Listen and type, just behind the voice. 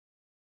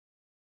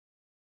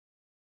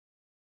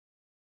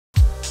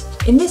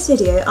In this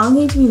video, I'm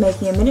going to be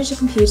making a miniature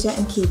computer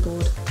and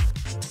keyboard.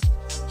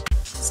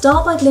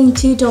 Start by gluing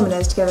two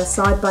dominoes together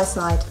side by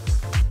side.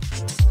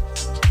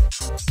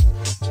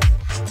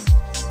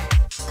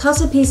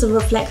 Cut a piece of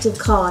reflective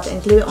card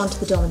and glue it onto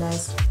the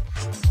dominoes.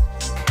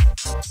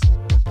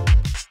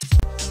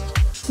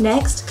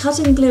 Next, cut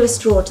and glue a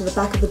straw to the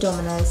back of the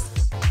dominoes.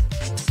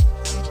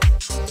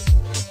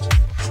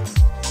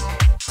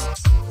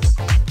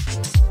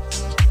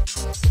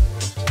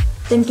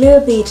 Then glue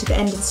a bead to the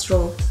end of the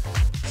straw.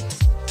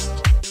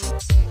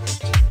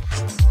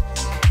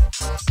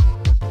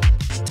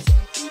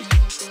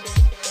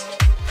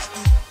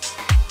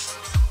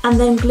 And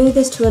then glue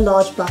this to a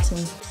large button.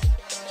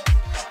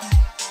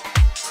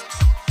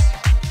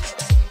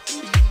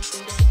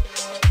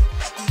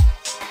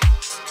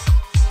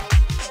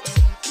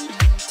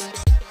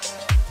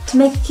 To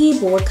make a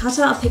keyboard, cut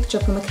out a picture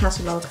from a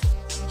catalogue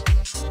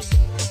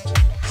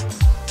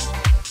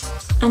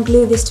and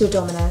glue this to a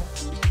domino.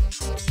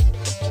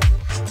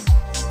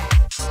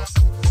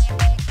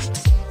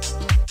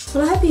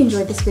 Well, I hope you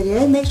enjoyed this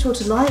video. Make sure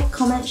to like,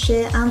 comment,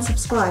 share and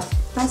subscribe.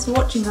 Thanks for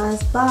watching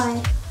guys,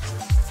 bye!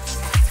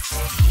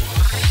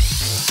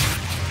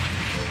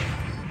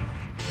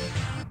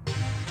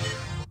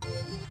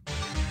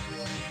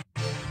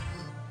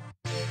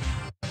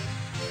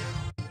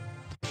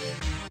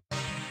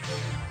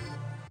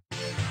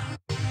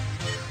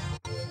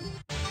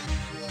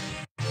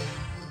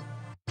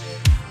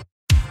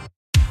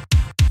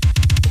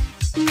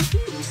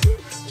 Thank you.